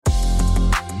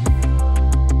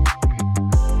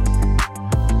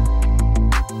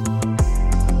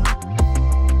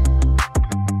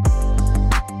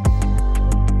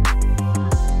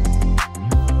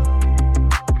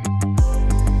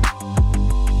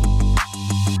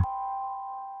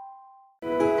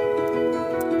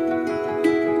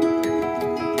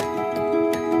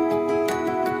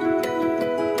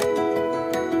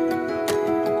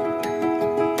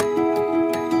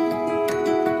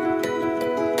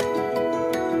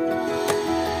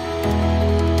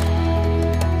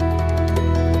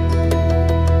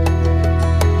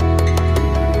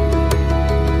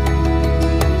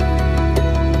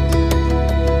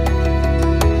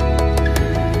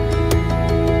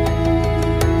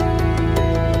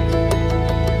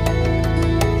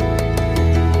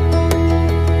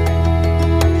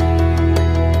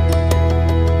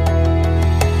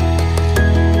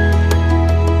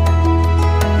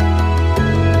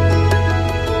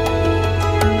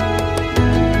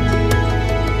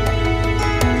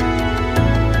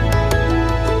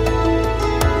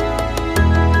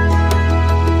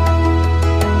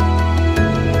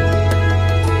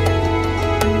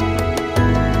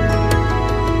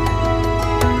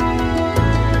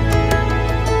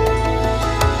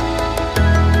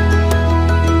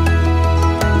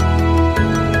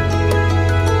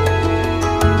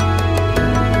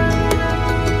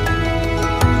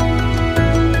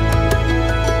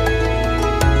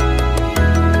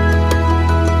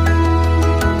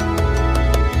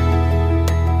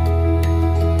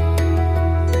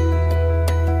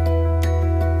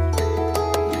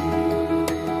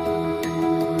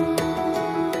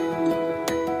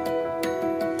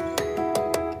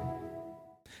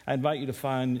I invite you to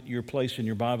find your place in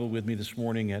your Bible with me this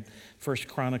morning at 1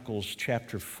 Chronicles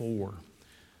chapter 4.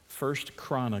 1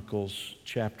 Chronicles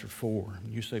chapter 4.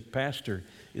 You say, Pastor,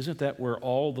 isn't that where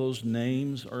all those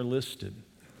names are listed?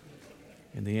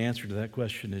 And the answer to that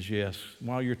question is yes.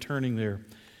 While you're turning there,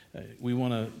 we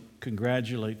want to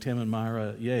congratulate Tim and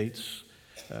Myra Yates.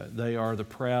 They are the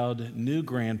proud new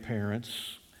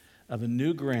grandparents of a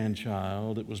new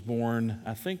grandchild that was born,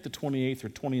 I think, the 28th or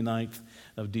 29th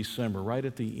of December, right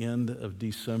at the end of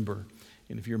December.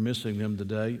 And if you're missing them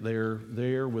today, they're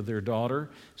there with their daughter,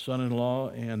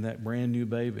 son-in-law, and that brand new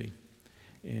baby.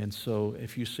 And so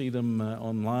if you see them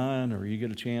online or you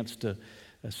get a chance to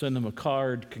send them a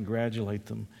card, congratulate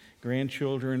them.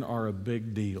 Grandchildren are a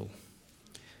big deal.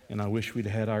 And I wish we'd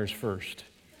had ours first.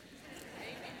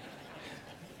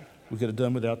 We could have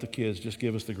done without the kids. Just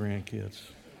give us the grandkids.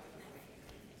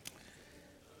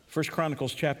 1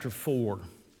 Chronicles chapter 4.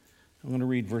 I'm going to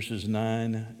read verses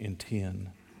 9 and 10.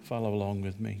 Follow along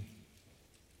with me.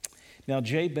 Now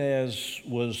Jabez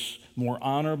was more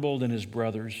honorable than his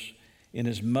brothers, and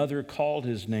his mother called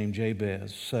his name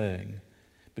Jabez, saying,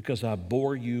 because I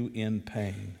bore you in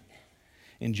pain.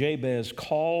 And Jabez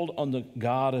called on the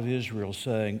God of Israel,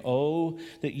 saying, oh,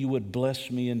 that you would bless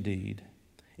me indeed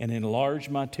and enlarge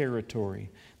my territory,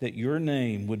 that your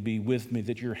name would be with me,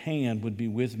 that your hand would be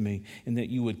with me, and that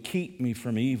you would keep me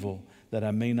from evil, that I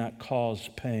may not cause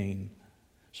pain.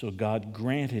 So God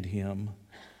granted him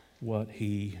what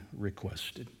he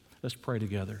requested. Let's pray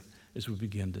together as we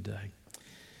begin today.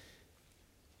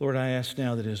 Lord, I ask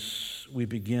now that as we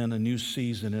begin a new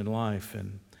season in life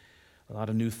and a lot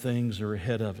of new things are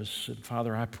ahead of us, and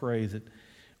Father, I pray that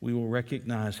we will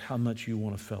recognize how much you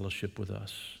want to fellowship with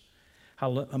us, how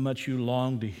much you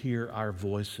long to hear our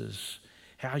voices,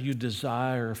 how you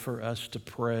desire for us to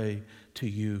pray to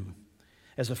you.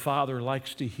 As a father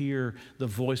likes to hear the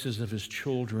voices of his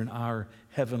children, our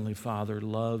Heavenly Father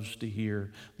loves to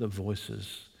hear the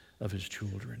voices of his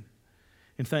children.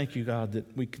 And thank you, God,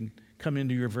 that we can come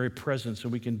into your very presence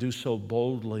and we can do so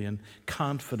boldly and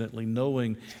confidently,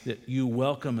 knowing that you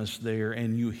welcome us there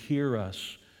and you hear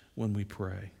us when we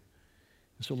pray.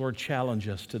 And so, Lord, challenge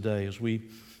us today as we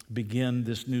begin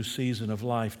this new season of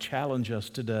life. Challenge us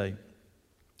today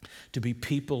to be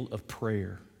people of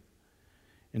prayer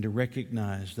and to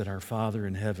recognize that our Father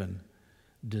in heaven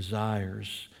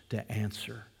desires to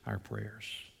answer our prayers.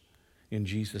 In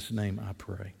Jesus' name I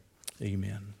pray.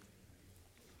 Amen.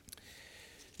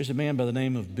 There's a man by the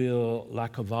name of Bill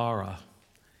Lacavara.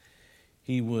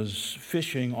 He was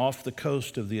fishing off the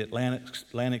coast of the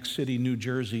Atlantic City, New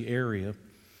Jersey area,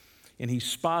 and he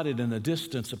spotted in the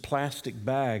distance a plastic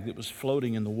bag that was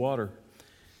floating in the water.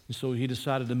 And so he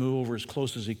decided to move over as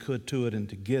close as he could to it and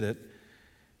to get it.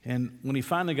 And when he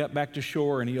finally got back to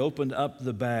shore and he opened up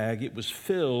the bag, it was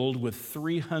filled with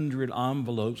 300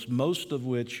 envelopes, most of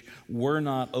which were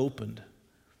not opened.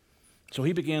 So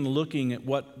he began looking at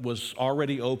what was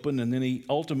already open, and then he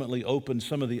ultimately opened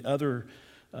some of the other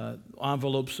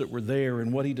envelopes that were there.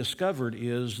 And what he discovered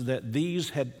is that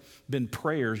these had been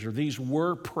prayers, or these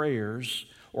were prayers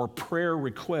or prayer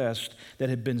requests that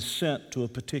had been sent to a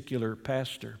particular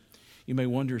pastor. You may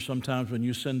wonder sometimes when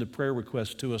you send a prayer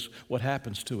request to us, what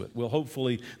happens to it? Well,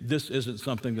 hopefully this isn't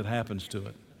something that happens to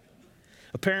it.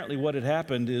 Apparently what had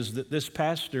happened is that this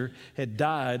pastor had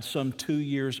died some 2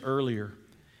 years earlier.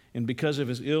 And because of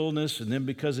his illness and then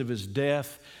because of his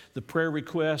death, the prayer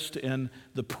request and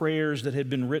the prayers that had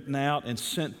been written out and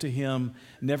sent to him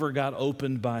never got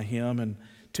opened by him. And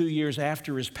 2 years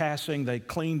after his passing, they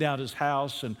cleaned out his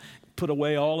house and put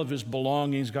away all of his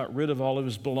belongings, got rid of all of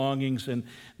his belongings. And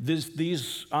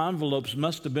these envelopes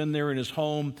must have been there in his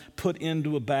home, put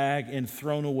into a bag and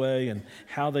thrown away. And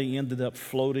how they ended up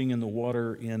floating in the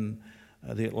water in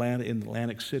the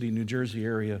Atlantic City, New Jersey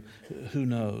area, who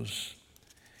knows?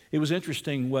 It was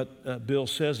interesting what Bill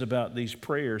says about these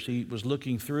prayers. He was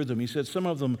looking through them. He said some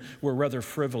of them were rather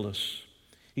frivolous.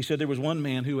 He said there was one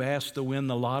man who asked to win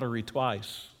the lottery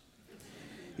twice.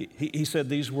 He said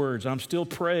these words, I'm still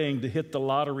praying to hit the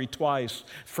lottery twice.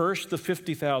 First the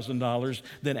 $50,000,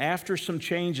 then after some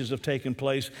changes have taken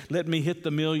place, let me hit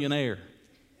the millionaire.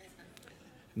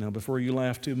 Now, before you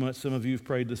laugh too much, some of you have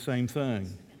prayed the same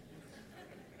thing.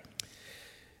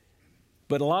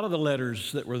 But a lot of the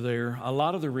letters that were there, a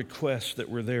lot of the requests that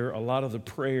were there, a lot of the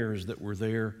prayers that were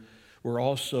there were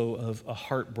also of a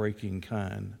heartbreaking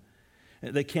kind.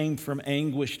 They came from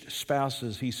anguished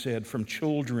spouses, he said, from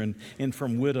children and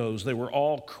from widows. They were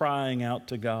all crying out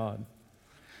to God.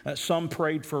 Some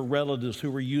prayed for relatives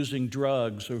who were using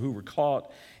drugs or who were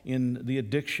caught in the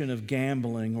addiction of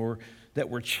gambling or that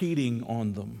were cheating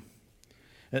on them.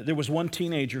 There was one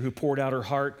teenager who poured out her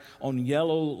heart on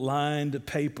yellow-lined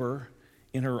paper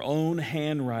in her own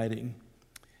handwriting,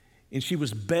 and she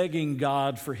was begging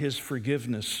God for his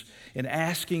forgiveness and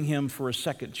asking him for a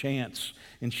second chance.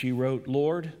 And she wrote,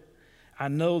 "Lord, I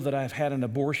know that I've had an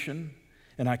abortion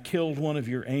and I killed one of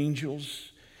your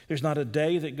angels. There's not a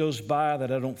day that goes by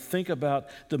that I don't think about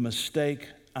the mistake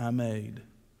I made."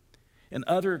 And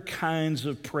other kinds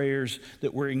of prayers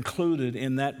that were included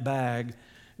in that bag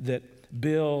that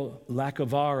Bill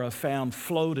Lacavara found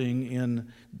floating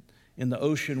in the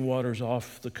ocean waters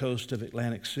off the coast of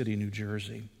Atlantic City, New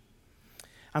Jersey.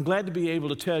 I'm glad to be able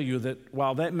to tell you that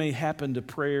while that may happen to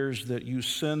prayers that you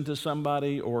send to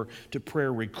somebody or to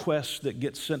prayer requests that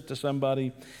get sent to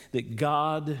somebody, that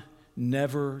God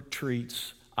never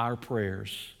treats our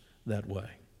prayers that way.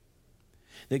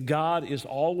 That God is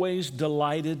always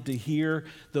delighted to hear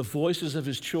the voices of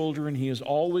his children. He is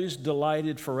always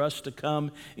delighted for us to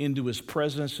come into his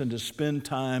presence and to spend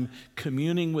time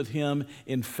communing with him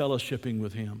and fellowshipping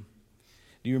with him.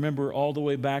 Do you remember all the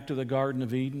way back to the Garden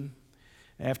of Eden?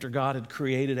 After God had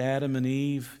created Adam and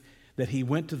Eve, that he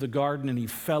went to the garden and he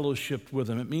fellowshiped with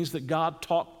them. It means that God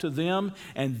talked to them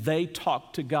and they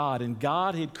talked to God. And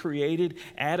God had created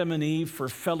Adam and Eve for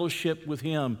fellowship with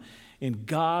him. And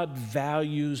God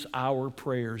values our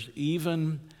prayers,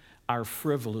 even our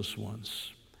frivolous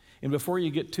ones. And before you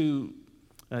get too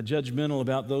judgmental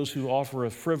about those who offer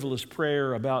a frivolous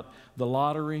prayer about the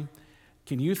lottery,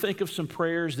 can you think of some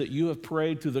prayers that you have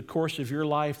prayed through the course of your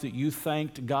life that you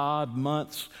thanked God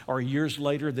months or years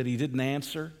later that he didn't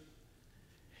answer?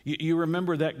 You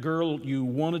remember that girl you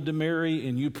wanted to marry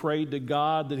and you prayed to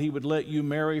God that he would let you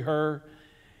marry her,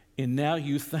 and now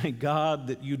you thank God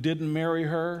that you didn't marry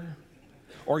her?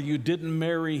 Or you didn't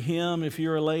marry him if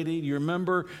you're a lady? You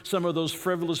remember some of those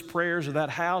frivolous prayers of that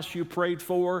house you prayed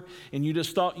for and you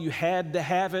just thought you had to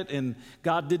have it and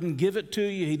God didn't give it to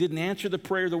you. He didn't answer the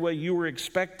prayer the way you were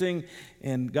expecting,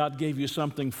 and God gave you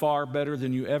something far better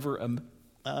than you ever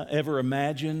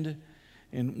imagined.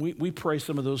 And we pray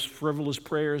some of those frivolous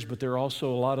prayers, but there are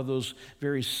also a lot of those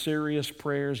very serious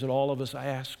prayers that all of us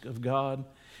ask of God.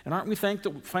 And aren't we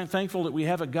thankful that we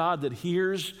have a God that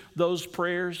hears those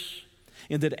prayers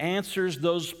and that answers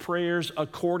those prayers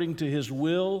according to his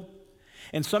will?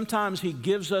 And sometimes he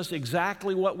gives us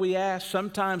exactly what we ask.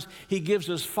 Sometimes he gives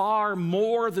us far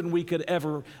more than we could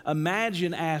ever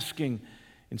imagine asking.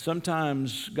 And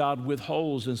sometimes God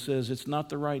withholds and says, it's not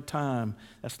the right time.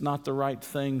 That's not the right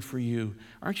thing for you.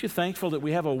 Aren't you thankful that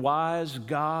we have a wise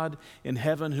God in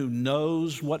heaven who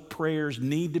knows what prayers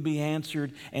need to be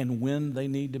answered and when they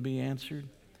need to be answered?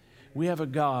 We have a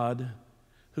God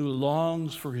who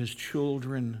longs for his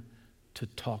children to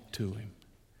talk to him.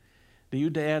 Do you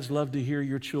dads love to hear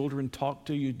your children talk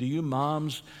to you? Do you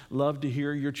moms love to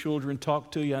hear your children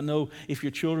talk to you? I know if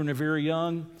your children are very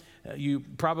young, you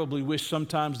probably wish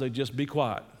sometimes they'd just be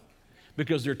quiet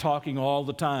because they're talking all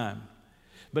the time.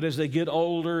 But as they get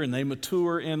older and they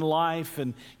mature in life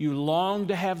and you long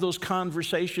to have those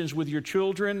conversations with your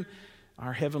children,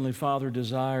 our Heavenly Father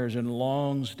desires and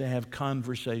longs to have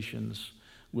conversations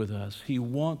with us. He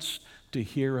wants to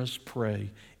hear us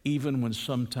pray, even when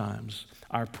sometimes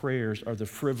our prayers are the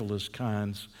frivolous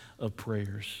kinds of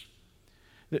prayers.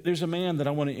 There's a man that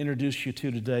I want to introduce you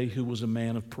to today who was a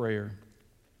man of prayer.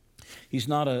 He's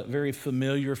not a very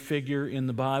familiar figure in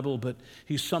the Bible, but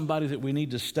he's somebody that we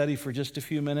need to study for just a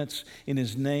few minutes, and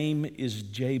his name is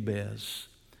Jabez.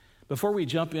 Before we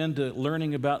jump into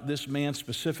learning about this man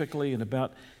specifically and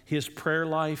about his prayer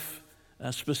life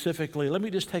specifically, let me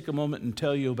just take a moment and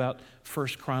tell you about 1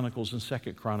 Chronicles and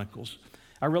 2 Chronicles.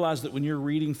 I realize that when you're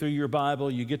reading through your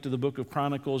Bible, you get to the book of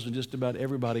Chronicles and just about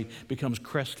everybody becomes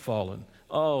crestfallen.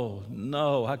 Oh,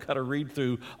 no, I got to read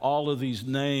through all of these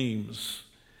names.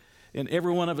 And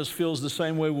every one of us feels the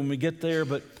same way when we get there,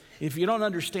 but if you don't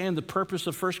understand the purpose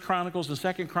of 1 Chronicles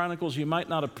and 2 Chronicles, you might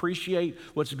not appreciate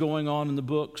what's going on in the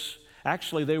books.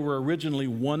 Actually, they were originally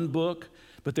one book,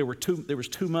 but there was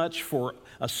too much for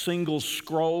a single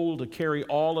scroll to carry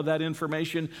all of that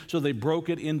information, so they broke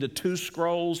it into 2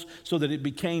 scrolls so that it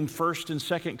became 1st and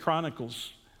 2nd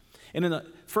Chronicles. And in the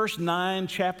first 9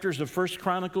 chapters of 1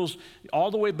 Chronicles, all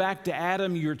the way back to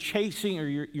Adam, you're tracing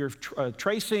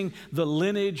the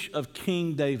lineage of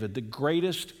King David, the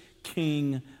greatest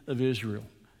king of Israel.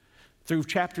 Through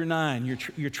chapter 9,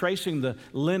 you're tracing the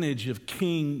lineage of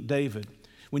King David.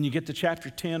 When you get to chapter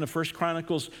 10 of 1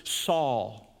 Chronicles,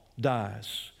 Saul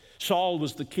dies. Saul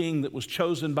was the king that was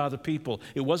chosen by the people.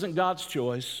 It wasn't God's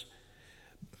choice,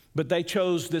 but they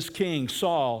chose this king,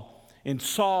 Saul. and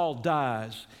Saul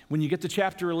dies. When you get to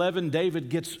chapter 11, David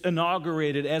gets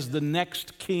inaugurated as the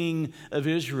next king of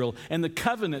Israel. And the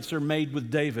covenants are made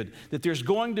with David, that there's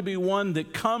going to be one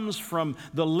that comes from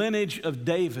the lineage of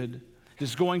David,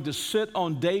 that's going to sit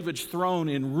on David's throne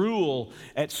and rule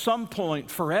at some point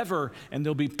forever, and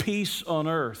there'll be peace on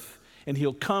earth. And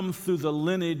he'll come through the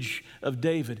lineage of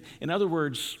David. In other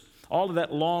words, all of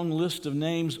that long list of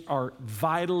names are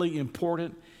vitally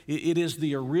important. It is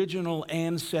the original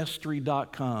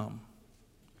Ancestry.com,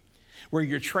 where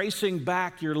you're tracing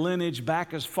back your lineage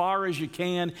back as far as you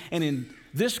can. And in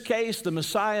this case, the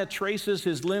Messiah traces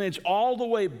his lineage all the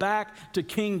way back to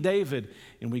King David.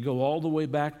 And we go all the way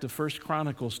back to 1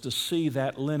 Chronicles to see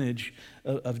that lineage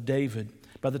of David.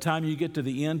 By the time you get to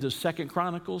the end of 2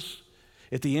 Chronicles,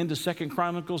 at the end of 2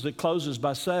 Chronicles, it closes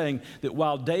by saying that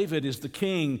while David is the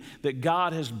king that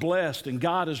God has blessed and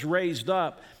God has raised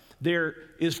up, there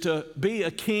is to be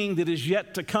a king that is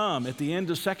yet to come. At the end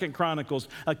of 2 Chronicles,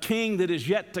 a king that is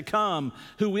yet to come,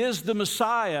 who is the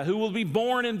Messiah, who will be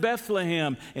born in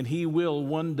Bethlehem, and he will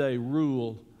one day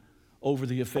rule over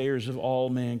the affairs of all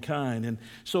mankind. And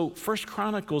so 1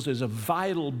 Chronicles is a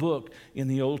vital book in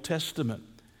the Old Testament.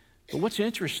 But what's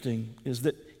interesting is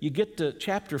that you get to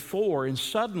chapter 4, and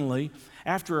suddenly,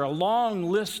 after a long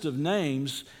list of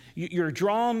names, you're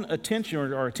drawn attention,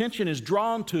 or our attention is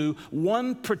drawn to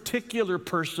one particular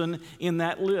person in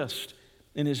that list,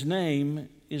 and his name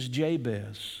is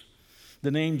Jabez.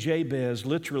 The name Jabez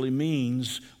literally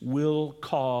means will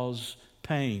cause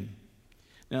pain.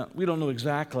 Now, we don't know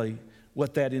exactly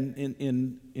what that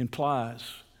implies.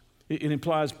 It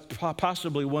implies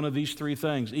possibly one of these three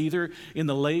things. Either in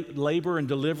the labor and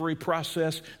delivery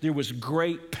process, there was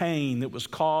great pain that was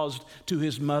caused to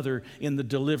his mother in the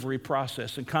delivery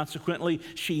process. And consequently,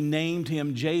 she named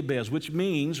him Jabez, which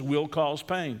means will cause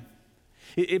pain.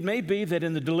 It may be that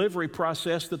in the delivery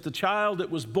process that the child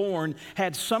that was born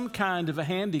had some kind of a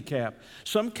handicap,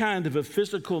 some kind of a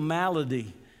physical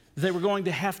malady they were going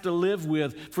to have to live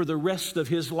with for the rest of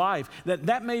his life.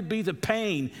 That may be the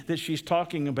pain that she's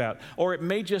talking about, or it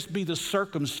may just be the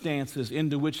circumstances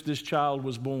into which this child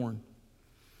was born.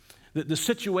 The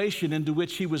situation into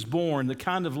which he was born, the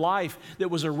kind of life that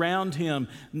was around him,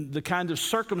 the kind of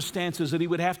circumstances that he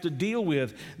would have to deal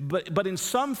with. But in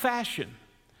some fashion,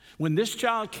 when this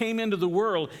child came into the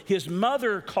world, his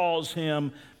mother calls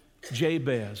him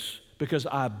Jabez, because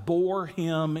I bore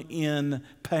him in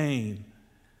pain.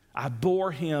 I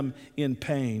bore him in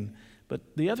pain. But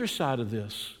the other side of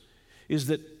this is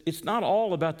that it's not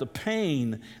all about the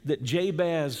pain that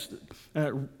Jabez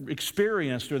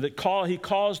experienced, or that he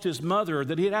caused his mother, or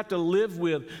that he'd have to live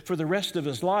with for the rest of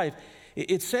his life.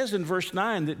 It says in verse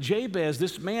 9 that Jabez,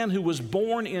 this man who was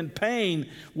born in pain,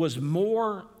 was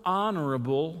more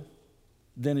honorable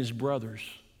than his brothers.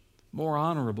 More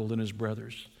honorable than his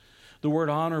brothers. The word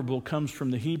honorable comes from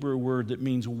the Hebrew word that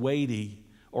means weighty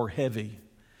or heavy.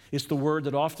 It's the word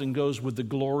that often goes with the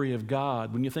glory of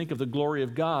God. When you think of the glory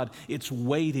of God, it's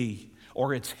weighty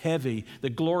or it's heavy. The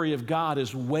glory of God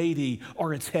is weighty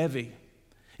or it's heavy.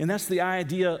 And that's the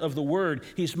idea of the word.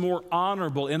 He's more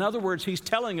honorable. In other words, he's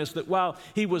telling us that while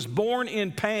he was born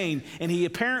in pain and he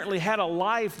apparently had a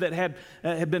life that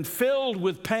had been filled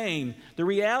with pain, the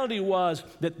reality was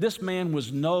that this man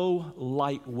was no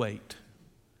lightweight.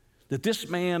 That this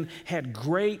man had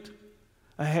great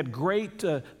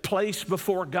place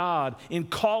before God in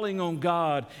calling on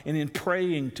God and in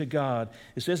praying to God.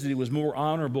 It says that he was more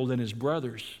honorable than his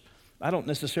brothers. I don't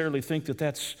necessarily think that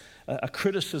that's a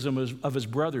criticism of his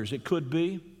brothers. It could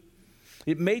be.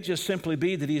 It may just simply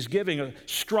be that he's giving a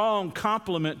strong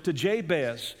compliment to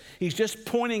Jabez. He's just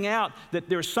pointing out that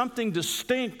there's something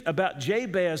distinct about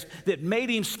Jabez that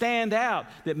made him stand out,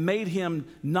 that made him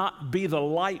not be the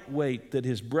lightweight that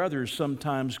his brothers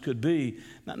sometimes could be.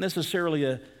 Not necessarily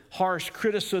a harsh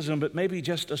criticism, but maybe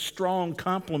just a strong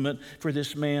compliment for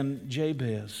this man,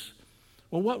 Jabez.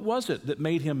 Well, what was it that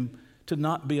made him to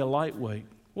not be a lightweight?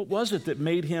 What was it that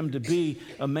made him to be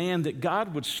a man that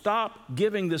God would stop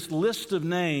giving this list of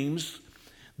names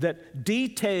that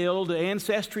detailed,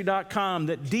 Ancestry.com,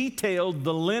 that detailed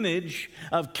the lineage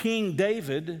of King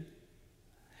David?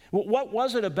 What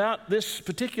was it about this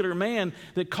particular man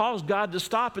that caused God to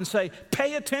stop and say,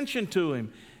 pay attention to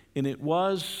him? And he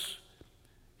was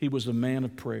a man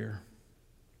of prayer.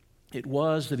 It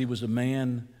was that he was a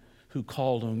man who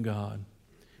called on God.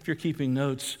 If you're keeping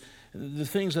notes, the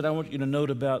things that I want you to note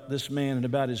about this man and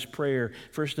about his prayer,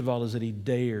 first of all, is that he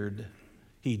dared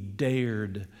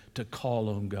to call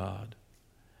on God.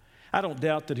 I don't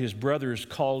doubt that his brothers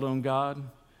called on God.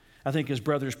 I think his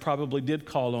brothers probably did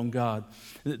call on God.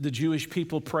 The Jewish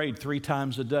people prayed 3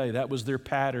 times a day. That was their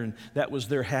pattern. That was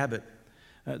their habit.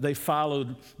 They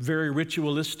followed very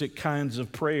ritualistic kinds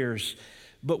of prayers.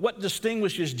 But what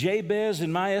distinguishes Jabez,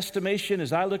 in my estimation,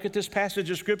 as I look at this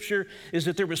passage of Scripture, is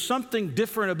that there was something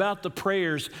different about the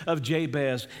prayers of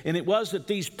Jabez. And it was that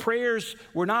these prayers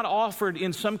were not offered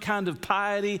in some kind of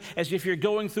piety, as if you're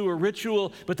going through a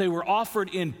ritual, but they were offered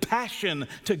in passion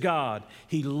to God.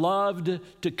 He loved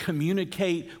to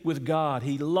communicate with God.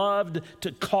 He loved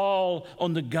to call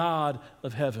on the God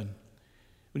of heaven.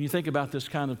 When you think about this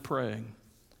kind of praying,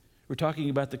 we're talking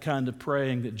about the kind of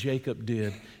praying that Jacob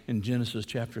did in Genesis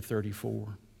chapter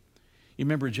 34. You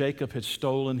remember Jacob had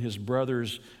stolen his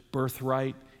brother's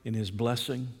birthright in his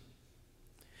blessing.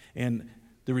 And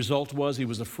the result was he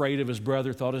was afraid of his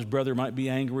brother, thought his brother might be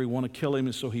angry, want to kill him,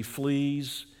 and so he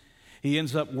flees. He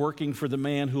ends up working for the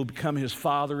man who will become his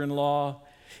father-in-law.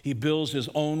 He builds his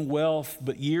own wealth,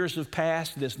 but years have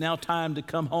passed, and it's now time to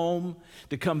come home,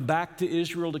 to come back to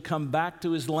Israel, to come back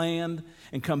to his land,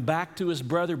 and come back to his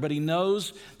brother. But he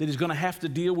knows that he's going to have to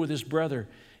deal with his brother.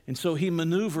 And so he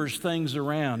maneuvers things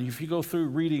around. If you go through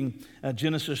reading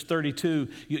Genesis 32,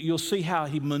 you'll see how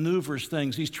he maneuvers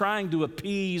things. He's trying to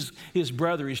appease his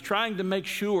brother. He's trying to make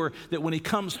sure that when he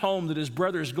comes home that his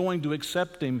brother is going to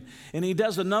accept him. And he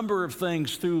does a number of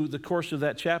things through the course of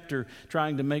that chapter,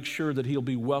 trying to make sure that he'll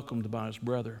be welcomed by his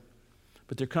brother.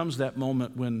 But there comes that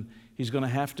moment when he's going to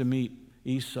have to meet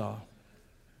Esau.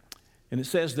 And it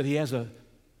says that he has a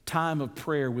time of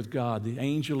prayer with God. The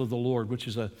angel of the Lord, which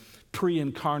is a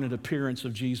pre-incarnate appearance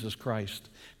of Jesus Christ,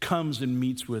 comes and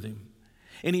meets with him.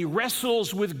 And he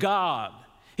wrestles with God.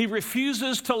 He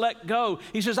refuses to let go.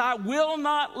 He says, I will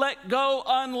not let go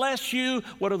unless you,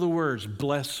 what are the words?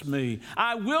 Bless me.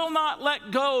 I will not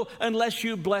let go unless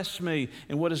you bless me.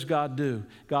 And what does God do?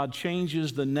 God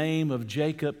changes the name of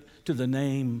Jacob to the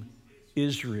name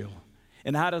Israel.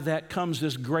 And out of that comes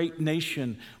this great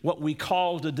nation, what we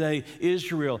call today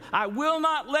Israel. I will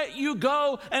not let you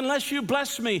go unless you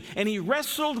bless me. And he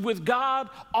wrestled with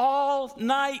God all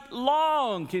night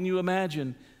long. Can you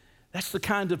imagine? That's the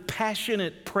kind of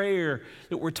passionate prayer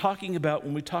that we're talking about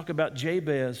when we talk about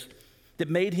Jabez, that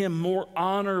made him more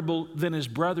honorable than his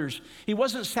brothers. He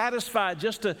wasn't satisfied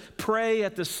just to pray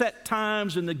at the set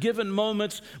times and the given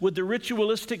moments with the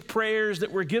ritualistic prayers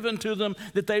that were given to them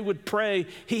that they would pray.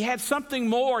 He had something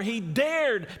more. He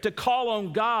dared to call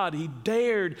on God. He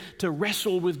dared to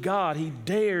wrestle with God. He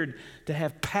dared to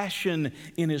have passion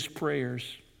in his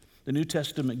prayers. The New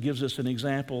Testament gives us an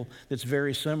example that's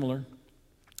very similar.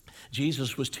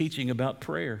 Jesus was teaching about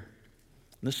prayer.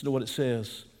 Listen to what it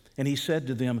says. And he said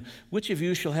to them, which of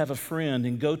you shall have a friend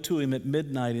and go to him at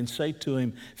midnight and say to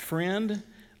him, friend,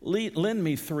 lend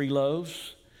me 3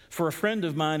 loaves, for a friend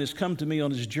of mine has come to me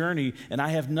on his journey, and I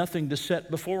have nothing to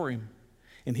set before him.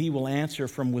 And he will answer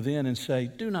from within and say,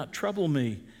 do not trouble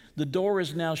me. The door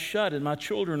is now shut, and my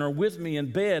children are with me in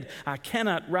bed. I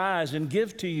cannot rise and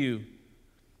give to you.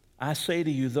 I say to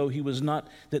you, though he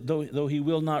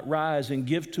will not rise and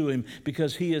give to him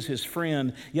because he is his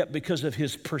friend, yet because of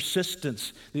his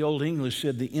persistence, the Old English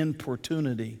said the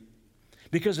importunity,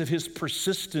 because of his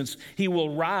persistence, he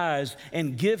will rise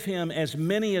and give him as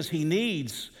many as he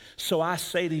needs. So I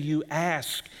say to you,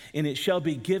 ask, and it shall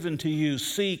be given to you.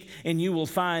 Seek, and you will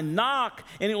find. Knock,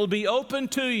 and it will be open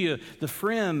to you. The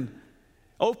friend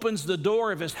opens the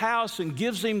door of his house and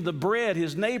gives him the bread,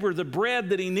 his neighbor, the bread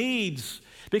that he needs,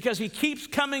 because he keeps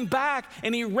coming back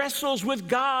and he wrestles with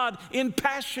God in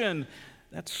passion.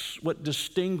 That's what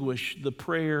distinguished the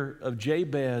prayer of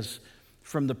Jabez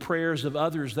from the prayers of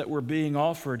others that were being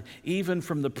offered, even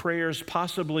from the prayers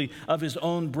possibly of his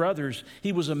own brothers.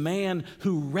 He was a man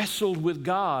who wrestled with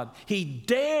God. He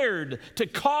dared to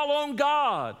call on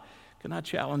God. Can I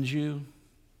challenge you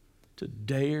to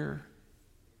dare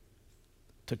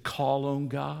to call on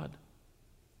God?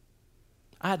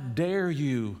 I dare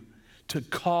you to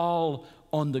call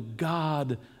on the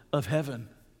God of heaven.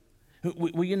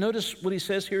 Will you notice what he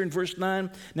says here in verse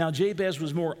 9? Now Jabez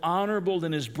was more honorable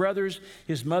than his brothers.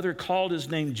 His mother called his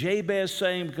name Jabez,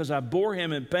 saying, because I bore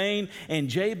him in pain. And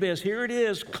Jabez, here it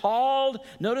is, called,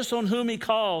 notice on whom he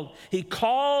called. He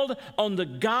called on the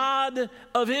God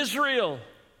of Israel.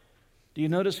 Do you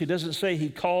notice he doesn't say he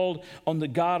called on the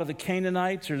God of the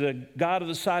Canaanites or the God of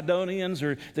the Sidonians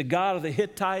or the God of the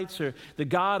Hittites or the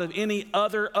God of any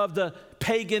other of the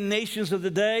pagan nations of the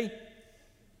day?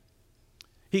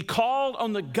 He called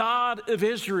on the God of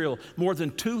Israel. More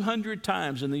than 200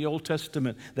 times in the Old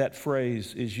Testament that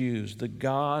phrase is used, the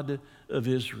God of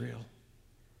Israel.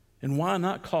 And why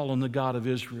not call on the God of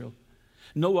Israel?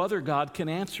 No other God can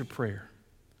answer prayer.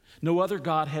 No other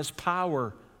God has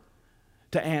power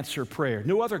to answer prayer.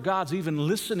 No other God's even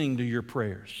listening to your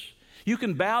prayers. You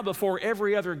can bow before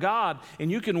every other God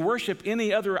and you can worship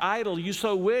any other idol you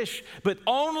so wish, but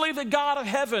only the God of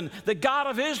heaven, the God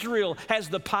of Israel, has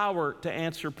the power to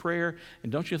answer prayer.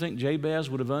 And don't you think Jabez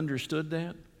would have understood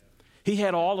that? He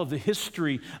had all of the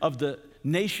history of the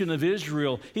nation of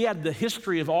Israel. He had the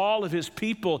history of all of his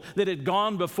people that had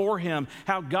gone before him,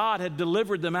 how God had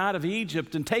delivered them out of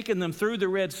Egypt and taken them through the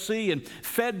Red Sea and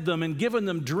fed them and given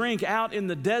them drink out in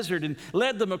the desert and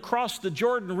led them across the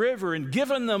Jordan River and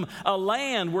given them a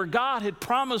land where God had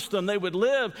promised them they would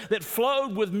live that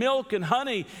flowed with milk and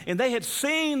honey. And they had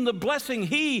seen the blessing.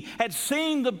 He had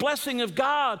seen the blessing of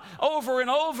God over and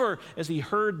over as he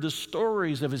heard the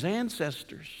stories of his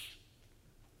ancestors.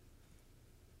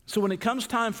 So when it comes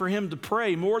time for him to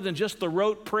pray, more than just the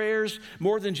rote prayers,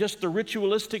 more than just the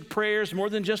ritualistic prayers, more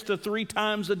than just the 3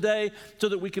 times a day so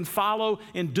that we can follow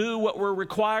and do what we're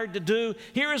required to do,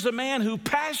 here is a man who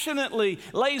passionately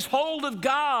lays hold of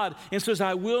God and says,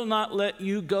 I will not let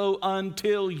you go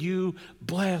until you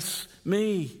bless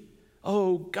me.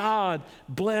 Oh God,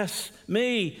 bless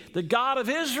me. The God of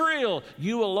Israel,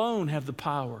 you alone have the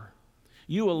power.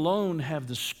 You alone have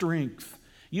the strength.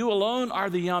 You alone are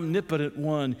the omnipotent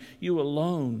one. You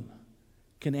alone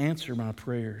can answer my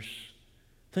prayers.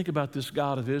 Think about this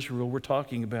God of Israel we're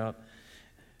talking about.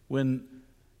 When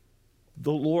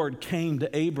the Lord came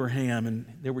to Abraham, and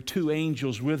there were 2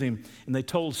 angels with him, and they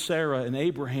told Sarah and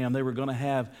Abraham they were going to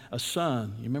have a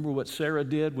son. You remember what Sarah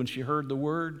did when she heard the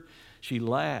word? She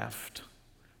laughed.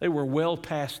 They were well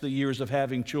past the years of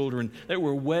having children. They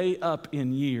were way up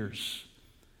in years,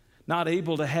 not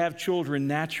able to have children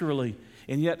naturally.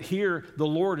 And yet here the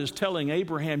Lord is telling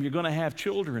Abraham, you're going to have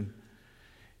children.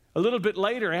 A little bit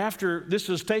later, after this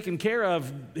is taken care of,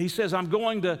 he says, I'm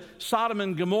going to Sodom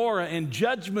and Gomorrah, and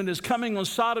judgment is coming on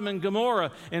Sodom and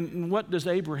Gomorrah. And what does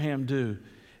Abraham do?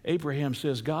 Abraham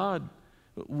says, God,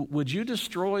 would you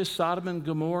destroy Sodom and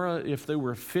Gomorrah if there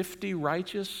were 50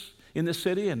 righteous in the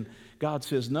city? And God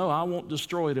says, no, I won't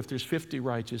destroy it if there's 50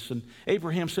 righteous. And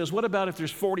Abraham says, what about if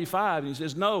there's 45? And he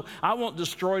says, no, I won't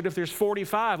destroy it if there's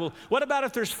 45. Well, what about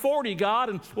if there's 40, God?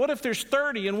 And what if there's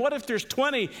 30? And what if there's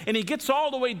 20? And he gets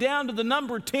all the way down to the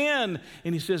number 10.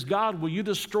 And he says, God, will you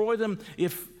destroy them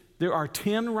if there are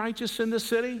 10 righteous in the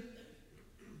city?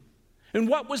 And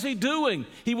what was he doing?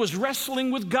 He was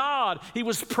wrestling with God. He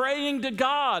was praying to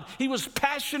God. He was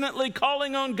passionately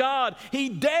calling on God. He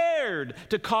dared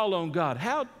to call on God.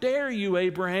 How dare you,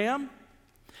 Abraham,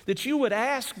 that you would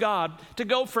ask God to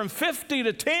go from 50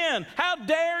 to 10? How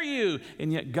dare you?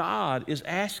 And yet God is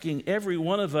asking every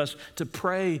one of us to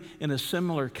pray in a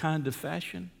similar kind of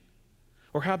fashion.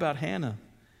 Or how about Hannah?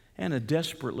 Hannah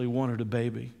desperately wanted a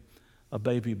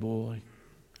baby boy.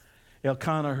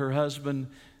 Elkanah, her husband,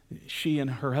 she and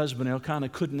her husband Elkanah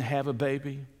couldn't have a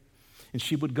baby. And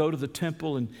she would go to the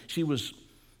temple, and she was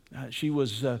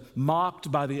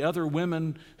mocked by the other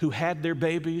women who had their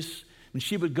babies. And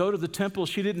she would go to the temple.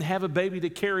 She didn't have a baby to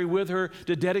carry with her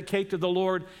to dedicate to the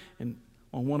Lord. And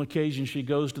on one occasion, she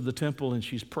goes to the temple and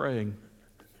she's praying.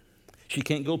 She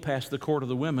can't go past the court of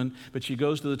the women, but she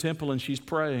goes to the temple and she's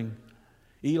praying.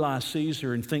 Eli sees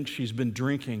her and thinks she's been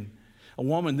drinking. A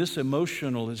woman this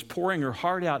emotional is pouring her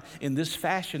heart out in this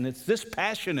fashion. It's this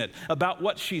passionate about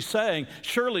what she's saying.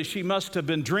 Surely she must have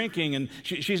been drinking, and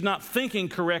she's not thinking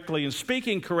correctly and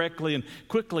speaking correctly. And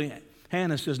quickly,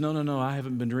 Hannah says, no, I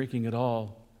haven't been drinking at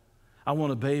all. I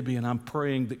want a baby, and I'm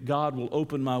praying that God will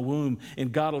open my womb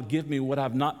and God will give me what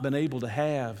I've not been able to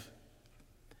have.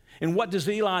 And what does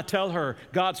Eli tell her?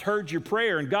 God's heard your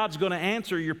prayer, and God's going to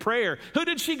answer your prayer. Who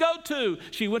did she go to?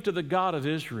 She went to the God of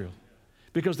Israel.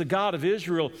 Because the God of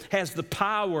Israel has the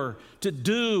power to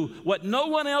do what no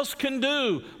one else can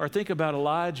do. Or think about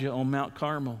Elijah on Mount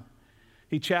Carmel.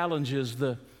 He challenges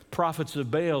the prophets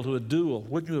of Baal to a duel.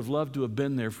 Wouldn't you have loved to have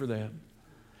been there for that?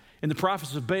 And the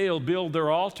prophets of Baal build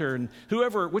their altar, and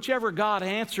whichever God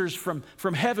answers from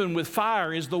heaven with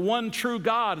fire is the one true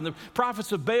God. And the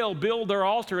prophets of Baal build their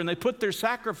altar, and they put their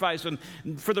sacrifice, and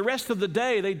for the rest of the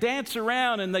day they dance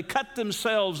around and they cut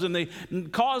themselves and they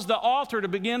cause the altar to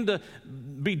begin to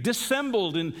be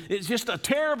dissembled, and it's just a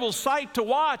terrible sight to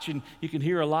watch. And you can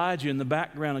hear Elijah in the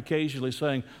background occasionally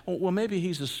saying, oh, well, maybe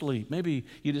he's asleep. Maybe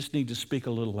you just need to speak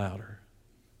a little louder.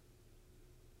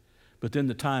 But then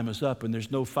the time is up and there's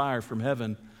no fire from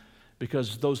heaven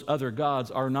because those other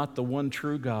gods are not the one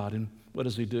true God. And what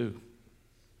does he do?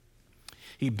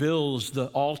 He builds the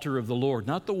altar of the Lord,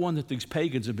 not the one that these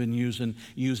pagans have been using.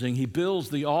 He builds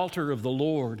the altar of the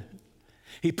Lord.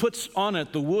 He puts on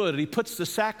it the wood, he puts the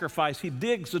sacrifice, he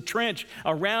digs a trench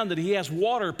around it, he has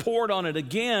water poured on it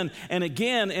again and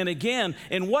again and again.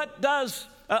 And what does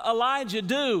Elijah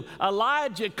do?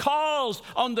 Elijah calls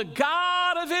on the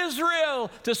God of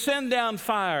Israel to send down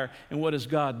fire. And what does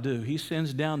God do? He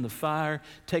sends down the fire,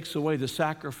 takes away the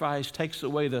sacrifice, takes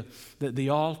away the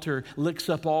altar, licks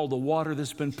up all the water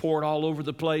that's been poured all over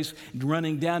the place,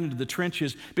 running down into the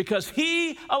trenches, because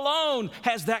He alone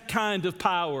has that kind of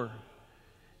power.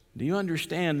 Do you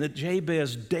understand that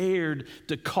Jabez dared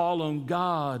to call on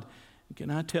God? Can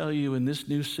I tell you, in this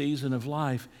new season of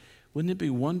life, wouldn't it be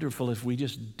wonderful if we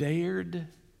just dared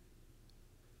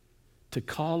to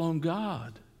call on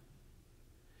God?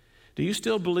 Do you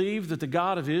still believe that the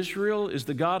God of Israel is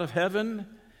the God of heaven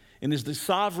and is the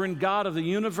sovereign God of the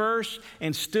universe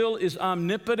and still is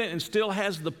omnipotent and still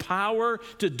has the power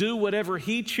to do whatever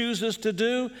He chooses to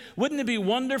do? Wouldn't it be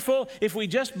wonderful if we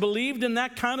just believed in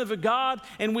that kind of a God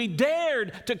and we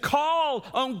dared to call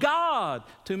on God?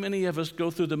 Too many of us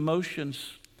go through the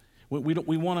motions.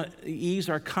 We want to ease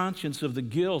our conscience of the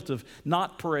guilt of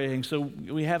not praying, so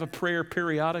we have a prayer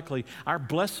periodically. Our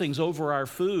blessings over our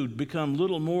food become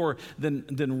little more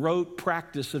than rote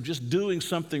practice of just doing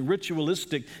something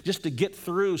ritualistic just to get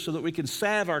through so that we can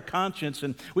salve our conscience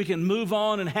and we can move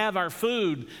on and have our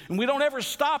food. And we don't ever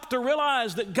stop to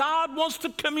realize that God wants to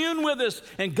commune with us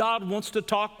and God wants to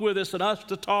talk with us and us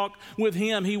to talk with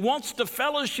Him. He wants to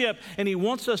fellowship and He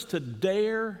wants us to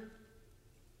dare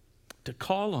to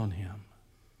call on Him.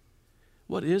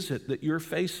 What is it that you're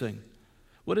facing?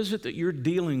 What is it that you're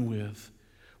dealing with?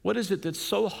 What is it that's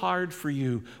so hard for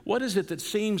you? What is it that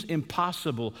seems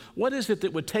impossible? What is it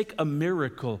that would take a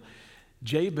miracle?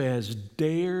 Jabez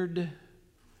dared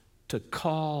to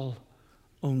call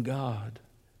on God.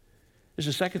 There's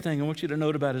a second thing I want you to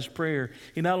note about his prayer.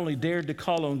 He not only dared to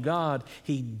call on God,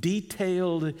 he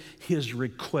detailed his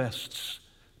requests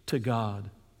to God.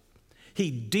 He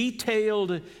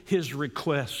detailed his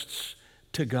requests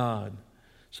to God.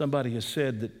 Somebody has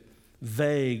said that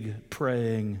vague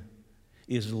praying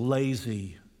is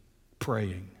lazy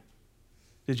praying.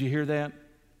 Did you hear that?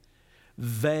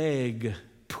 Vague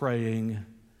praying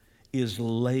is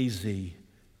lazy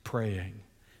praying.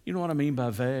 You know what I mean by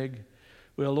vague?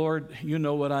 Well, Lord, you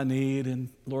know what I need, and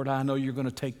Lord, I know you're going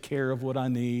to take care of what I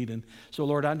need, and so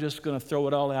Lord, I'm just going to throw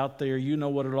it all out there. You know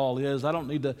what it all is. I don't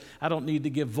need to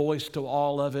give voice to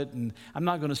all of it, and I'm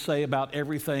not going to say about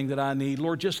everything that I need.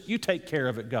 Lord, just you take care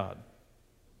of it, God.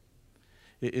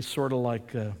 It's sort of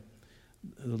like the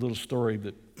little story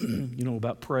that you know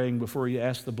about praying before you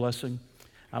ask the blessing.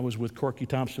 I was with Corky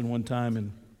Thompson one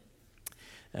time,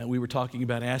 and we were talking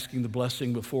about asking the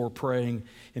blessing before praying,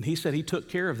 and he said he took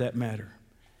care of that matter.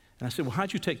 And I said, well,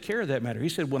 how'd you take care of that matter? He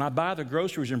said, when I buy the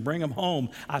groceries and bring them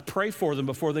home, I pray for them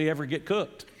before they ever get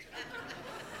cooked.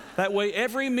 That way,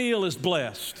 every meal is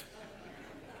blessed.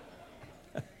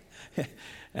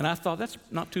 And I thought, that's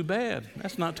not too bad.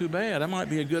 That's not too bad. That might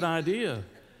be a good idea.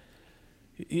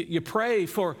 You pray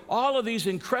for all of these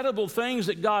incredible things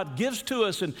that God gives to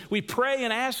us, and we pray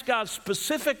and ask God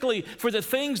specifically for the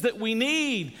things that we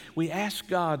need. We ask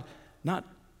God not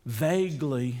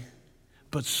vaguely,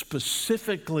 but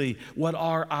specifically what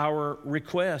are our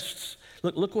requests.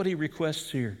 Look what he requests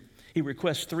here. He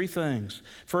requests three things.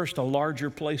 First, a larger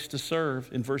place to serve.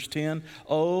 In verse 10,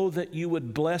 oh, that you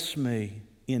would bless me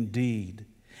indeed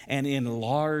and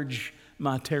enlarge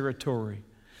my territory,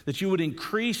 that you would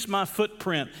increase my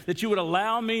footprint, that you would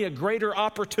allow me a greater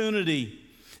opportunity,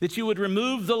 that you would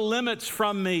remove the limits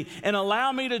from me and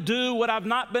allow me to do what I've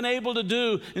not been able to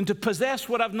do and to possess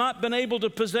what I've not been able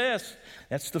to possess.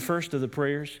 That's the first of the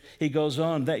prayers. He goes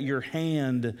on, that your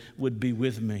hand would be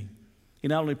with me. He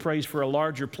not only prays for a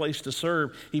larger place to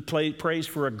serve, he prays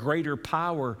for a greater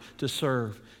power to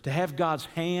serve. To have God's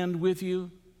hand with you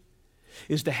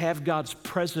is to have God's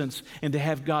presence and to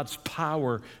have God's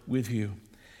power with you.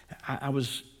 I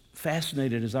was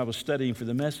fascinated as I was studying for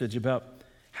the message about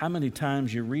how many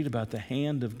times you read about the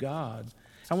hand of God.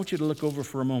 I want you to look over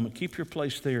for a moment. Keep your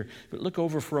place there, but look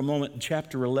over for a moment in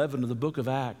chapter 11 of the book of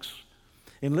Acts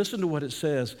and listen to what it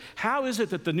says. How is it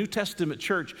that the New Testament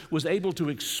church was able to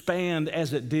expand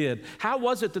as it did? How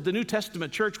was it that the New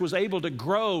Testament church was able to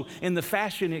grow in the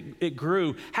fashion it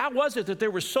grew? How was it that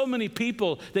there were so many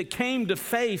people that came to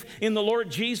faith in the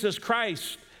Lord Jesus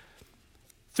Christ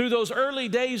through those early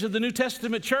days of the New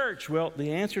Testament church? Well,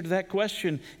 the answer to that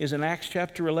question is in Acts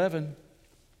chapter 11,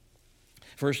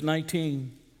 verse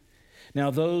 19. Now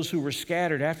those who were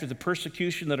scattered after the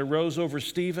persecution that arose over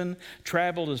Stephen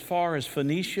traveled as far as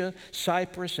Phoenicia,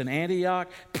 Cyprus, and Antioch,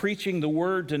 preaching the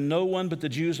word to no one but the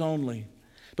Jews only.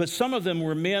 But some of them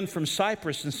were men from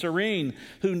Cyprus and Cyrene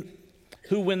who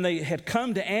who, when they had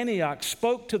come to Antioch,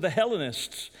 spoke to the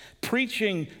Hellenists,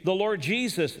 preaching the Lord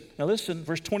Jesus. Now listen,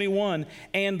 verse 21,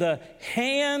 and the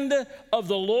hand of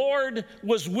the Lord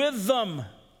was with them,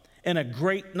 and a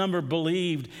great number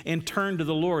believed and turned to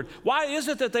the Lord. Why is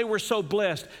it that they were so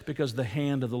blessed? Because the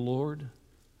hand of the Lord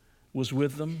was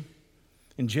with them.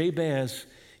 And Jabez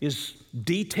is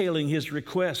detailing his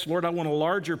request. Lord, I want a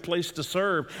larger place to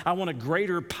serve. I want a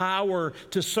greater power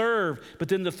to serve. But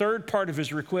then the third part of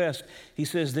his request, he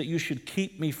says that you should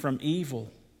keep me from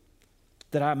evil,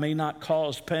 that I may not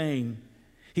cause pain.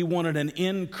 He wanted an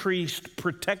increased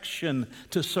protection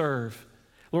to serve.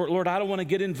 Lord, I don't want to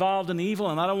get involved in evil,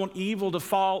 and I don't want evil to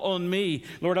fall on me.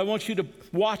 Lord, I want you to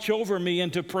watch over me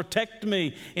and to protect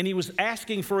me. And he was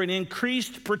asking for an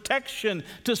increased protection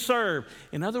to serve.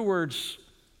 In other words,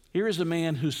 here is a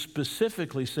man who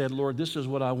specifically said, Lord, this is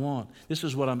what I want. This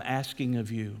is what I'm asking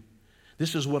of you.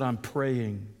 This is what I'm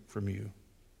praying from you.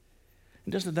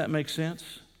 And doesn't that make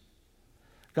sense?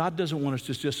 God doesn't want us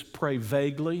to just pray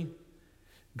vaguely.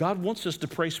 God wants us to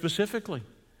pray specifically.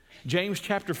 James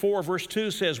chapter 4, verse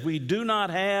 2 says, we do not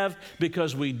have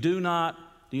because we do not,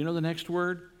 do you know the next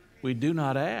word? We do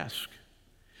not ask.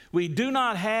 We do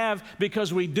not have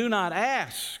because we do not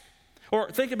ask.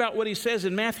 Or think about what he says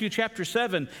in Matthew chapter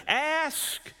 7.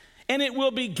 Ask and it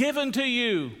will be given to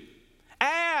you.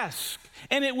 Ask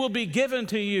and it will be given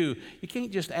to you. You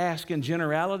can't just ask in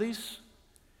generalities.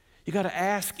 You got to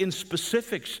ask in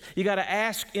specifics. You got to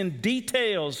ask in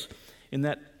details. In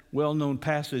that well-known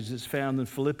passage that's found in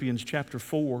Philippians chapter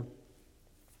 4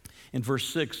 in verse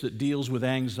 6 that deals with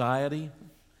anxiety.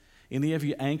 Any of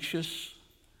you anxious?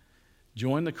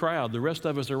 Join the crowd. The rest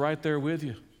of us are right there with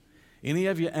you. Any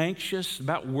of you anxious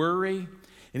about worry?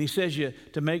 And he says you're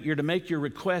to make your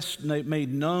requests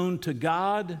made known to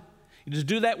God. You just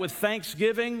do that with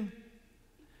thanksgiving.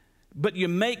 But you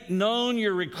make known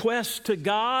your requests to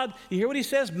God. You hear what he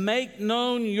says? Make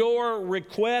known your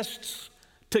requests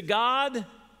to God.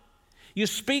 You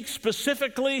speak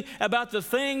specifically about the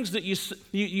things that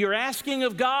you're asking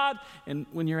of God. And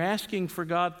when you're asking for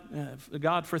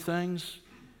God for things,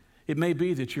 it may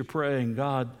be that you're praying,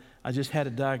 God, I just had a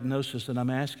diagnosis and I'm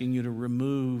asking you to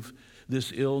remove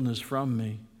this illness from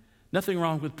me. Nothing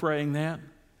wrong with praying that.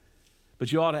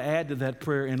 But you ought to add to that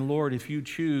prayer, and Lord, if you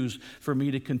choose for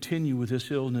me to continue with this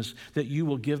illness, that you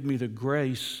will give me the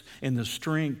grace and the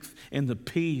strength and the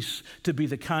peace to be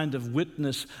the kind of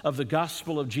witness of the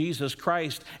gospel of Jesus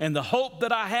Christ and the hope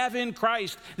that I have in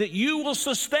Christ, that you will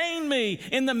sustain me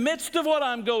in the midst of what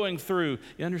I'm going through.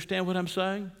 You understand what I'm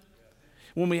saying?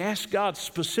 When we ask God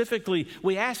specifically,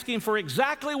 we ask Him for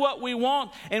exactly what we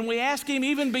want, and we ask Him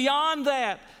even beyond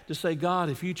that to say, God,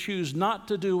 if you choose not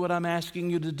to do what I'm asking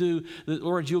you to do, that,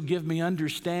 Lord, you'll give me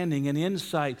understanding and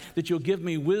insight, that you'll give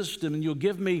me wisdom, and you'll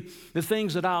give me the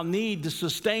things that I'll need to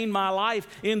sustain my life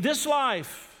in this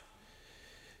life.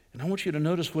 And I want you to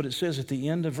notice what it says at the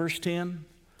end of verse 10.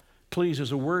 Please,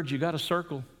 there's a word you got to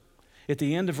circle. At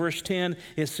the end of verse 10,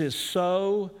 it says,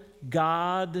 so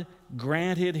God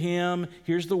granted him,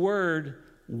 here's the word,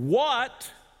 what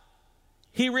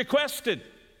he requested.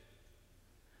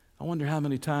 I wonder how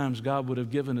many times God would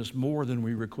have given us more than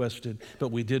we requested, but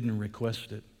we didn't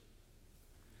request it.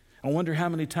 I wonder how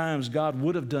many times God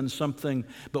would have done something,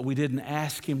 but we didn't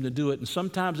ask Him to do it. And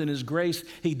sometimes in His grace,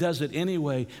 He does it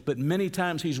anyway, but many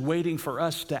times He's waiting for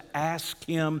us to ask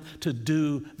Him to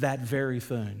do that very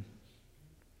thing.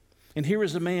 And here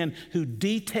is a man who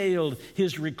detailed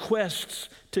his requests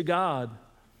to God.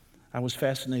 I was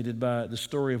fascinated by the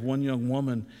story of one young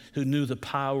woman who knew the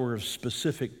power of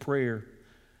specific prayer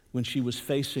when she was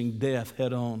facing death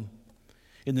head on.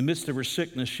 In the midst of her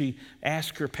sickness, she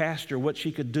asked her pastor what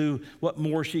she could do, what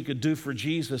more she could do for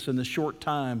Jesus in the short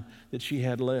time that she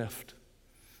had left.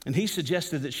 And he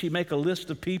suggested that she make a list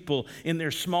of people in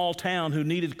their small town who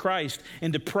needed Christ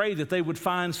and to pray that they would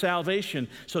find salvation.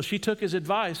 So she took his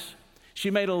advice. She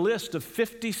made a list of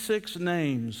 56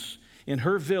 names in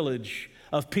her village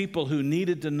of people who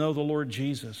needed to know the Lord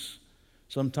Jesus.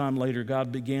 Sometime later, God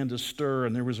began to stir,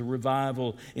 and there was a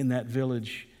revival in that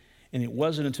village. And it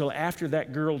wasn't until after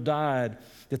that girl died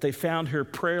that they found her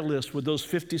prayer list with those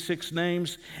 56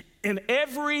 names. And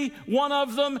every one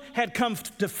of them had come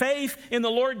to faith in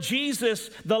the Lord Jesus,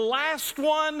 the last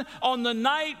one on the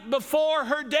night before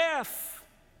her death.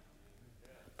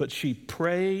 But she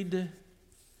prayed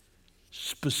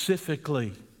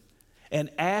specifically and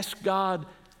asked God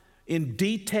in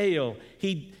detail.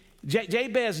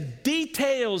 Jabez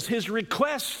details his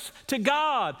requests to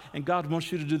God, and God wants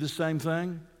you to do the same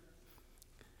thing.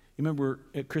 You remember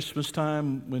at Christmas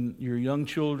time when your young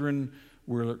children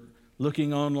were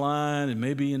looking online and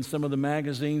maybe in some of the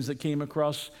magazines that came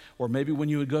across, or maybe when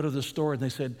you would go to the store and they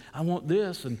said, I want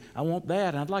this and I want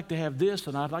that, and I'd like to have this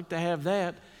and I'd like to have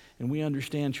that. And we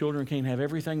understand children can't have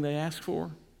everything they ask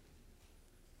for.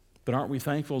 But aren't we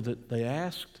thankful that they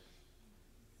asked?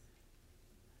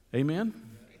 Amen?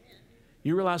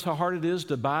 You realize how hard it is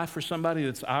to buy for somebody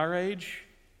that's our age?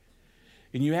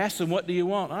 And you ask them, what do you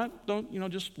want? I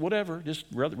don't, just whatever, just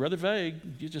rather vague.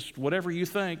 You just whatever you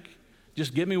think.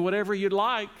 Just give me whatever you'd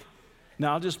like.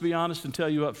 Now, I'll just be honest and tell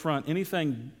you up front,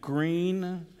 anything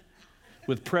green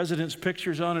with president's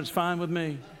pictures on it's fine with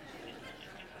me.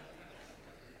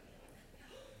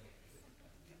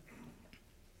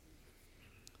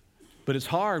 But it's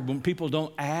hard when people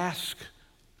don't ask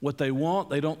what they want.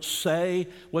 They don't say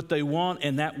what they want,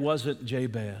 and that wasn't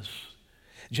Jabez.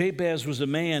 Jabez was a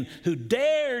man who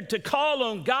dared to call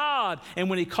on God, and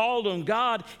when he called on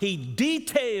God, he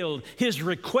detailed his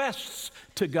requests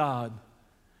to God.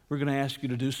 We're going to ask you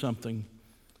to do something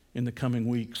in the coming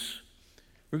weeks.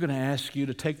 We're going to ask you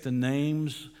to take the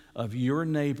names of your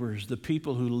neighbors, the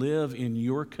people who live in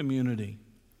your community,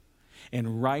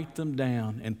 and write them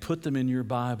down and put them in your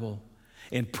Bible.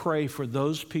 And pray for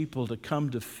those people to come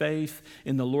to faith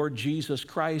in the Lord Jesus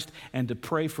Christ, and to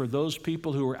pray for those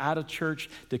people who are out of church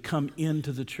to come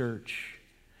into the church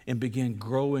and begin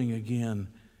growing again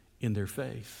in their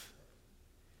faith.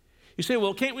 You say,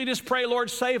 well, can't we just pray, Lord,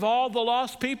 save all the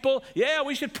lost people? Yeah,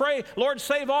 we should pray, Lord,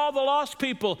 save all the lost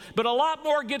people. But a lot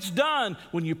more gets done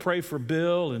when you pray for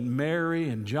Bill and Mary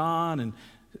and John and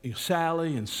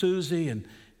Sally and Susie, and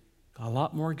a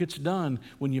lot more gets done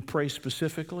when you pray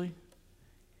specifically.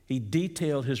 He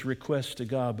detailed his request to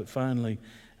God, but finally,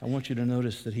 I want you to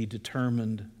notice that he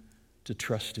determined to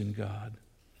trust in God.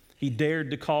 He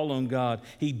dared to call on God.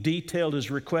 He detailed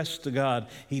his request to God.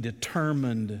 He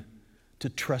determined to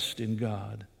trust in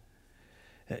God.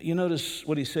 You notice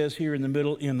what he says here in the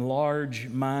middle, enlarge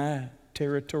my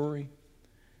territory.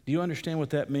 Do you understand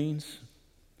what that means?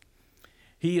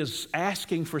 He is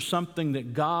asking for something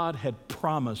that God had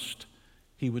promised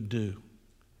he would do.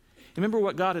 Remember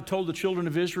what God had told the children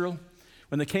of Israel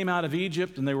when they came out of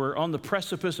Egypt and they were on the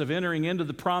precipice of entering into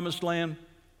the promised land?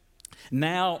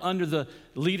 Now, under the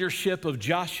leadership of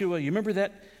Joshua, you remember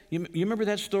that? You remember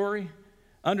that story?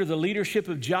 Under the leadership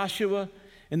of Joshua,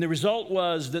 and the result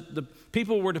was that the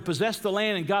people were to possess the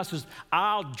land, and God says,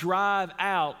 I'll drive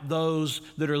out those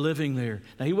that are living there.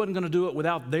 Now, he wasn't going to do it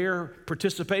without their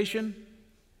participation.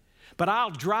 But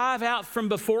I'll drive out from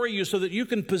before you so that you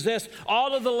can possess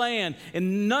all of the land.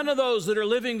 And none of those that are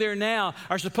living there now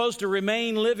are supposed to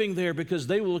remain living there, because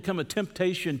they will become a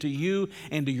temptation to you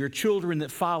and to your children that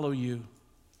follow you.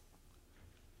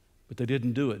 But they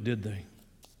didn't do it, did they?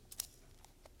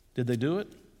 Did they do it?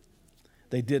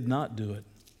 They did not do it.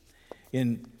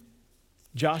 In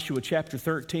Joshua chapter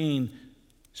 13,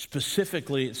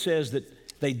 specifically, it says that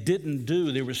they didn't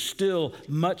do. There was still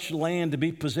much land to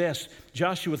be possessed.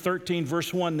 Joshua 13,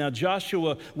 verse 1. Now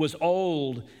Joshua was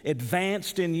old,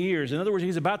 advanced in years. In other words,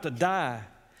 he's about to die.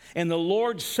 And the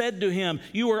Lord said to him,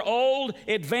 you are old,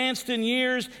 advanced in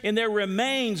years, and there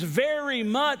remains very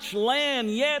much land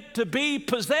yet to be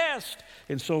possessed.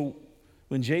 And so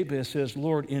when Jabez says,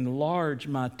 Lord, enlarge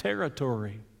my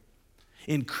territory,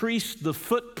 increase the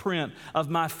footprint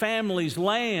of my family's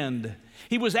land,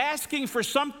 he was asking for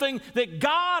something that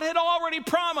God had already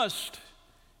promised.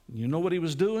 You know what he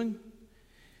was doing?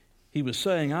 He was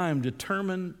saying, I am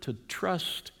determined to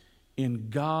trust in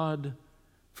God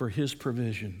for his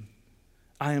provision.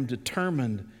 I am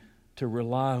determined to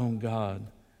rely on God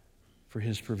for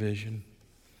his provision.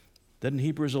 Doesn't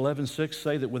Hebrews 11:6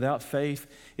 say that without faith,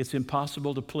 it's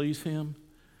impossible to please him?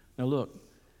 Now look,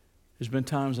 there's been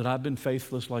times that I've been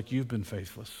faithless like you've been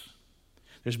faithless.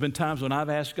 There's been times when I've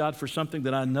asked God for something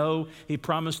that I know he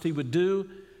promised he would do,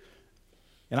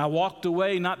 and I walked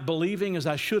away not believing as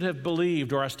I should have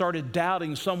believed, or I started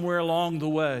doubting somewhere along the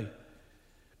way.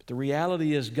 But the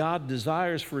reality is God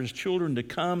desires for his children to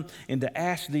come and to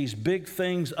ask these big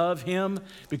things of him,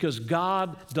 because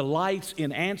God delights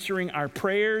in answering our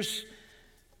prayers,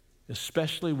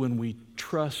 especially when we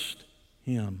trust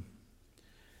him.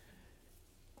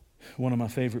 One of my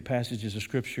favorite passages of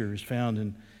Scripture is found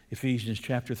in Ephesians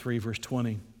chapter 3, verse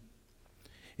 20.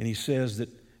 And he says that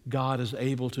God is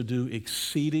able to do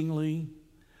exceedingly,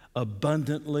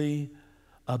 abundantly,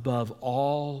 above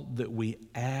all that we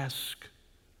ask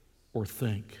or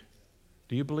think.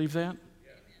 Do you believe that?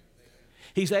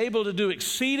 He's able to do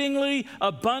exceedingly,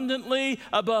 abundantly,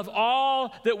 above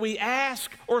all that we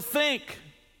ask or think.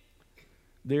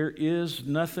 There is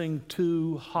nothing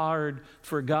too hard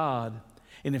for God.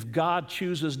 And if God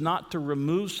chooses not to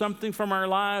remove something from our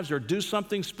lives or do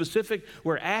something specific,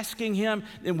 we're asking Him,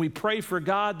 and we pray for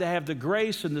God to have the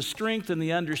grace and the strength and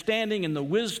the understanding and the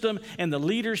wisdom and the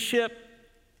leadership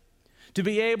to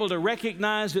be able to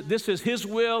recognize that this is His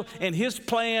will and His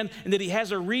plan and that He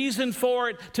has a reason for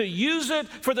it, to use it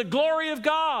for the glory of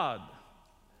God.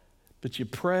 But you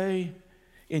pray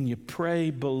and you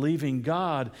pray believing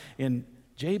God. And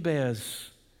Jabez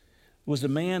was a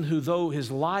man who, though his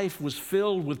life was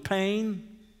filled with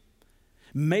pain,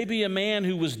 maybe a man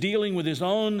who was dealing with his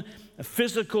own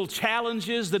physical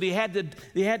challenges that he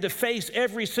had to face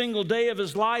every single day of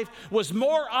his life, was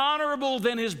more honorable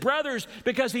than his brothers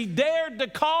because he dared to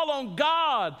call on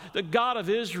God, the God of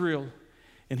Israel.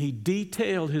 And he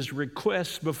detailed his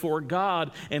requests before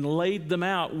God and laid them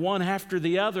out one after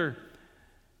the other.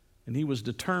 And he was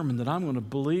determined that I'm going to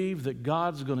believe that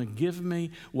God's going to give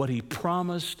me what He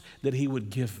promised that He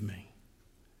would give me.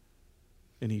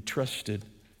 And he trusted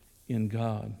in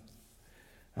God.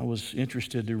 I was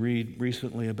interested to read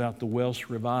recently about the Welsh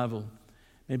revival.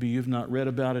 Maybe you've not read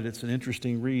about it. It's an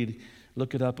interesting read.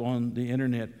 Look it up on the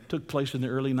internet. It took place in the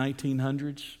early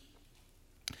 1900s.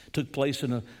 It took place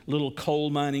in a little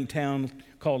coal mining town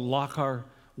called Lochar,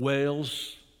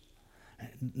 Wales.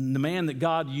 The man that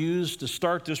God used to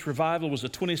start this revival was a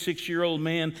 26-year-old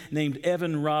man named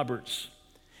Evan Roberts.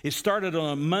 It started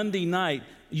on a Monday night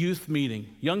youth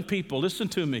meeting. Young people, listen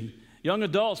to me. Young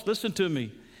adults, listen to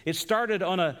me. It started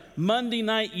on a Monday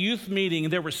night youth meeting,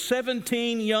 and there were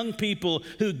 17 young people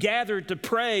who gathered to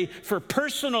pray for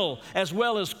personal as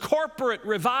well as corporate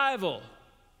revival.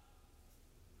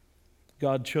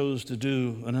 God chose to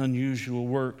do an unusual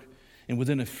work, and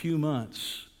within a few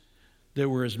months, there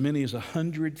were as many as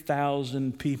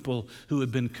 100,000 people who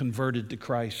had been converted to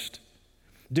Christ.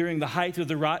 During the height of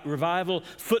the revival,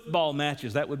 football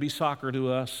matches, that would be soccer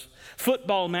to us,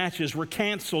 football matches were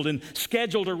canceled and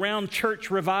scheduled around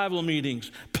church revival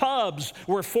meetings. Pubs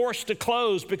were forced to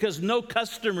close because no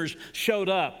customers showed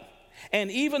up.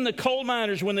 And even the coal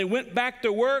miners, when they went back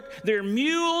to work, their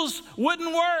mules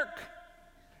wouldn't work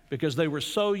because they were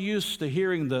so used to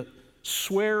hearing the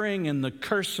swearing and the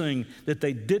cursing that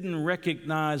they didn't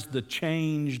recognize the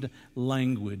changed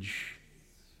language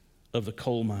of the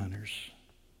coal miners.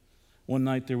 One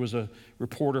night there was a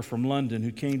reporter from London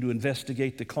who came to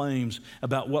investigate the claims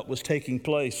about what was taking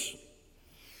place.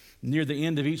 Near the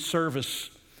end of each service,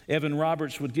 Evan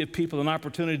Roberts would give people an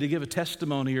opportunity to give a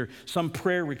testimony or some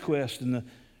prayer request, and the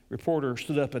reporter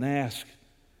stood up and asked,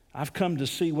 "I've come to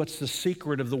see what's the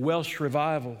secret of the Welsh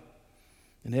revival."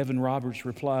 And Evan Roberts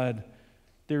replied,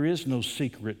 "There is no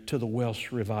secret to the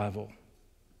Welsh revival.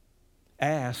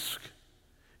 Ask,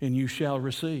 and you shall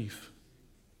receive."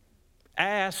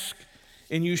 Ask,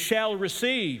 and you shall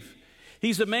receive.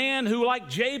 He's a man who, like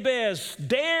Jabez,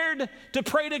 dared to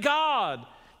pray to God,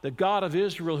 the God of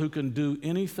Israel, who can do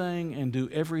anything and do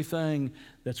everything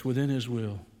that's within His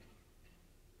will.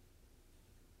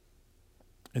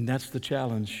 And that's the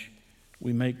challenge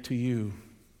we make to you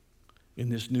in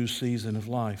this new season of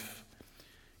life.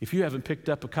 If you haven't picked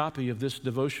up a copy of this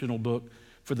devotional book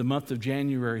for the month of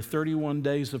January, 31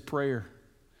 Days of Prayer.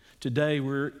 Today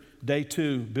we're day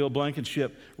 2. Bill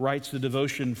Blankenship writes the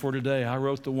devotion for today. I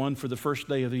wrote the one for the first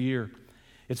day of the year.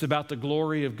 It's about the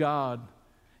glory of God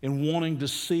and wanting to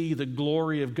see the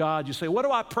glory of God. You say, what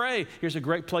do I pray? Here's a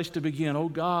great place to begin. Oh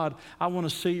God, I want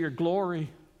to see your glory.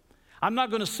 I'm not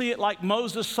going to see it like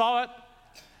Moses saw it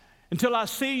until I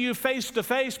see you face to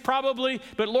face, probably.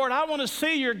 But Lord, I want to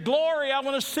see your glory. I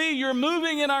want to see you're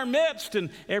moving in our midst. And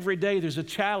every day there's a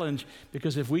challenge,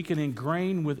 because if we can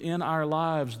ingrain within our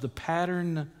lives the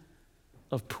pattern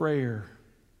of prayer,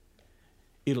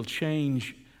 it'll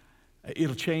change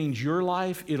your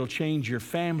life. It'll change your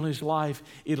family's life.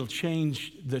 It'll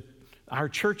change our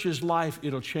church's life.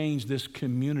 It'll change this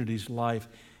community's life.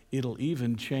 It'll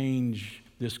even change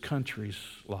this country's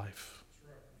life.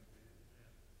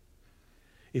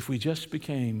 If we just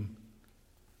became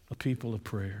a people of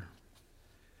prayer,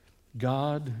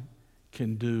 God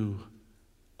can do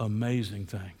amazing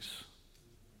things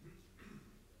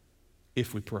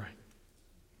if we pray.